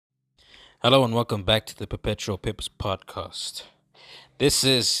Hello and welcome back to the Perpetual Pips podcast. This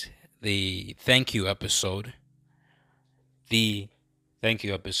is the thank you episode. The thank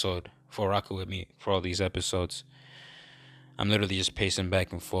you episode for rocking with me for all these episodes. I'm literally just pacing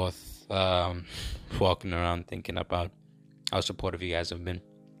back and forth, walking around thinking about how supportive you guys have been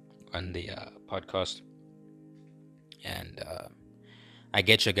on the podcast. And I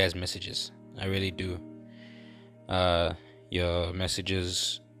get your guys' messages. I really do. Your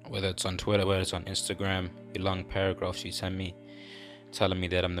messages, whether it's on Twitter, whether it's on Instagram, your long paragraphs you send me telling me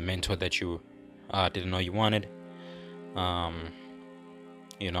that I'm the mentor that you didn't know you wanted. Um,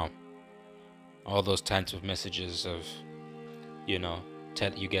 you know, all those types of messages of,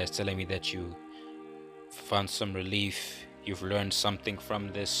 tell you guys telling me that you found some relief, you've learned something from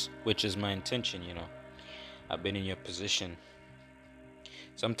this, which is my intention. I've been in your position.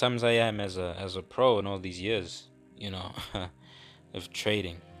 Sometimes I am as a pro in all these years, of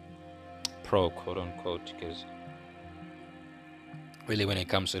trading, pro quote unquote, because really when it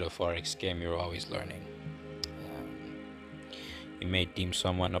comes to the forex game, you're always learning. You may deem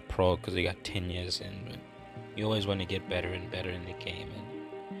someone a pro because they got 10 years in, but you always want to get better and better in the game. And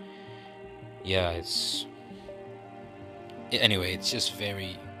yeah, anyway, it's just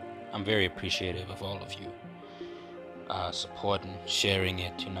I'm very appreciative of all of you supporting, sharing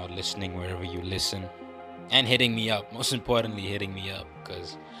it, listening wherever you listen, and hitting me up. Most importantly, hitting me up,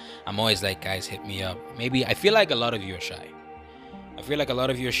 because I'm always like, guys, hit me up. Maybe I feel like a lot of you are shy. I feel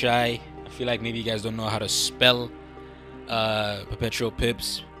like maybe you guys don't know how to spell Perpetual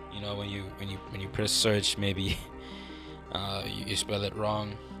Pips. When you press search, maybe you spell it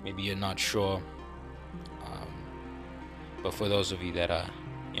wrong. Maybe you're not sure. But for those of you that are,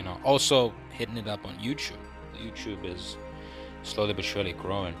 also hitting it up on YouTube is slowly but surely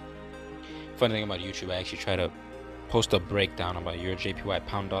growing. Funny thing about YouTube, I actually try to post a breakdown about Euro JPY,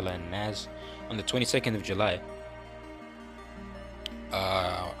 pound dollar, and NAS on the 22nd of July.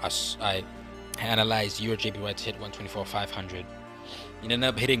 I analyzed Euro JPY to hit 124.500. It ended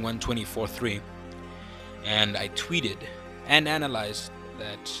up hitting 124.3, and I tweeted and analyzed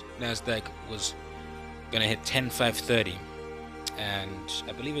that Nasdaq was gonna hit 10.530, and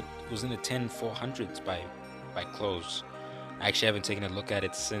I believe it was in the 10.400s by close. I actually haven't taken a look at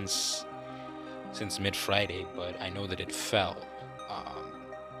it since mid-Friday, but I know that it fell.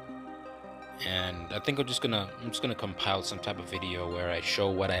 And I think I'm just gonna compile some type of video where I show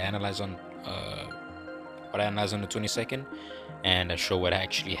what I analyze on the 22nd, and I show what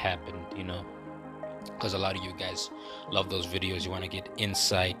actually happened. Because a lot of you guys love those videos. You want to get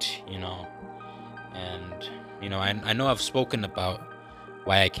insight, and I know I've spoken about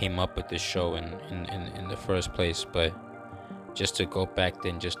why I came up with this show in the first place, but just to go back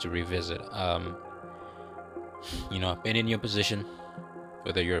then, just to revisit, I've been in your position,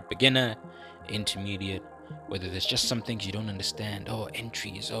 whether you're a beginner, intermediate, whether there's just some things you don't understand,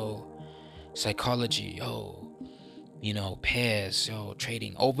 entries, psychology, pairs,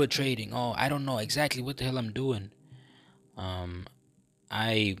 trading, over trading, I don't know exactly what the hell I'm doing.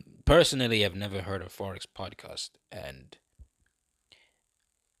 I personally have never heard a forex podcast, and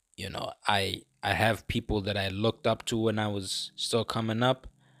I have people that I looked up to when I was still coming up,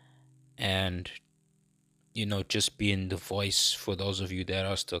 and just being the voice for those of you that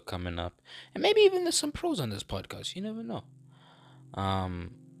are still coming up, and maybe even there's some pros on this podcast. You never know.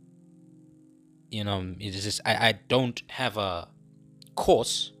 It's just I don't have a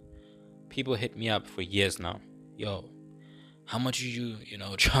course. People hit me up for years now. Yo, how much you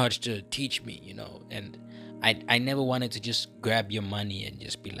charge to teach me? And I never wanted to just grab your money and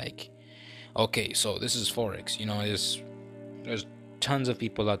just be like, okay, so this is forex. There's tons of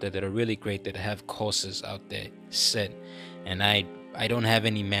people out there that are really great that have courses out there set, and I don't have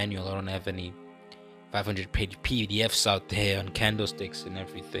any manual. I don't have any 500-page PDFs out there on candlesticks and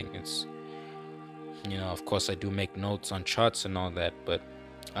everything. It's of course I do make notes on charts and all that, but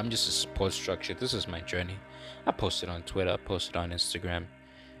I'm just a support structure. This is my journey. I post it on Twitter, I post it on Instagram.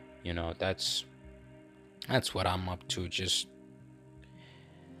 That's what I'm up to.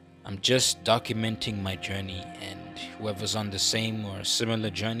 I'm just documenting my journey, and whoever's on the same or similar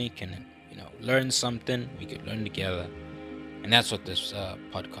journey can, learn something. We could learn together, and that's what this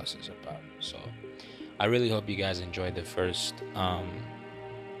podcast is about. So, I really hope you guys enjoyed the first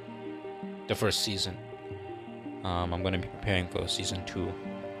season. I'm gonna be preparing for season 2.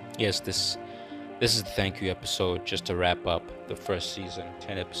 Yes, this is the thank you episode, just to wrap up the first season,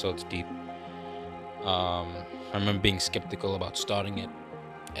 10 episodes deep. I remember being skeptical about starting it,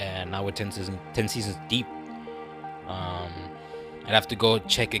 and now we're 10 seasons deep. I'd have to go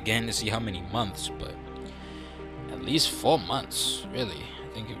check again to see how many months, but at least 4 months, really.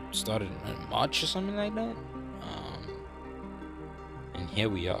 think it started in March or something like that. And here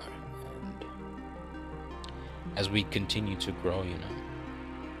we are. And as we continue to grow,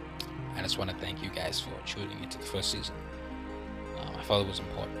 I just want to thank you guys for tuning into the first season. I felt it was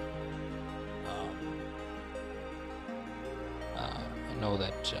important. I know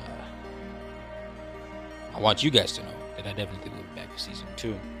that I want you guys to know that I definitely will be back for season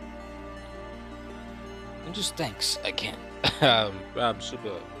 2. And just thanks again. I'm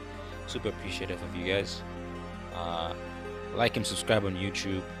super appreciative of you guys. Like and subscribe on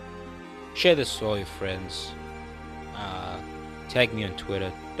YouTube. Share this with all your friends. Tag me on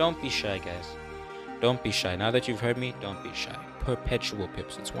Twitter. Don't be shy, guys. Don't be shy. Now that you've heard me, don't be shy. Perpetual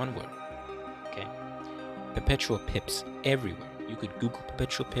Pips. It's one word. Okay? Perpetual Pips everywhere. You could Google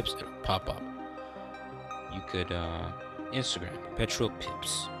Perpetual Pips, it'll pop up. You could Instagram, Perpetual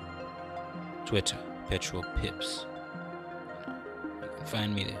Pips. Twitter, Perpetual Pips. You can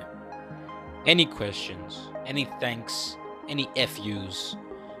find me there. Any questions, any thanks, any FUs,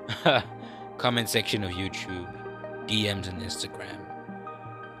 comment section of YouTube, DMs on Instagram.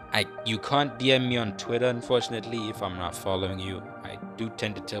 You can't DM me on Twitter, unfortunately, if I'm not following you. I do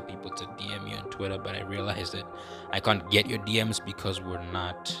tend to tell people to DM me on Twitter, but I realize that I can't get your DMs because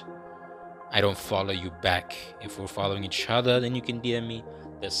I don't follow you back. If we're following each other, then you can DM me.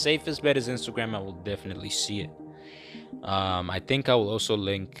 The safest bet is Instagram. I will definitely see it. I think I will also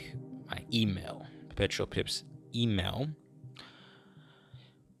link my email, Perpetual Pips email,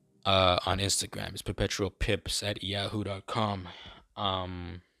 on Instagram. It's perpetualpips@yahoo.com.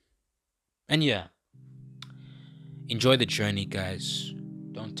 And yeah, enjoy the journey, guys.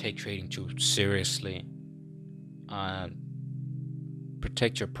 Don't take trading too seriously.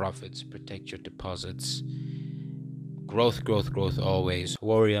 Protect your profits, protect your deposits. Growth always.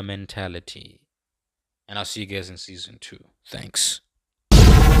 Warrior mentality. And I'll see you guys in season 2. Thanks.